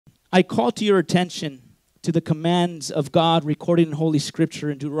I call to your attention to the commands of God recorded in Holy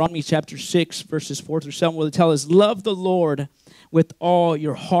Scripture in Deuteronomy chapter 6, verses 4 through 7, where they tell us, love the Lord with all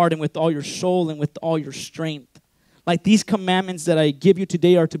your heart and with all your soul and with all your strength. Like these commandments that I give you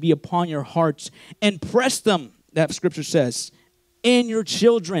today are to be upon your hearts. And press them, that Scripture says, in your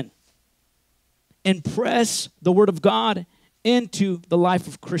children. And press the Word of God into the life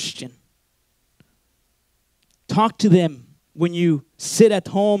of Christian. Talk to them when you sit at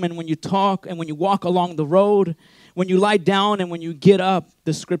home and when you talk and when you walk along the road, when you lie down and when you get up.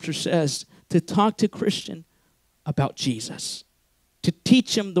 The Scripture says to talk to Christian about Jesus, to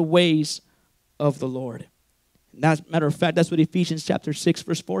teach him the ways of the Lord. As a matter of fact, that's what Ephesians chapter 6,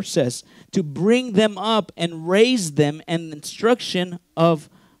 verse 4 says, to bring them up and raise them in the instruction of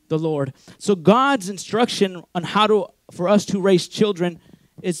the Lord. So God's instruction on for us to raise children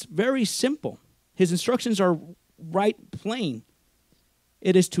is very simple. His instructions are right plain.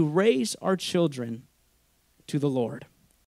 It is to raise our children to the Lord.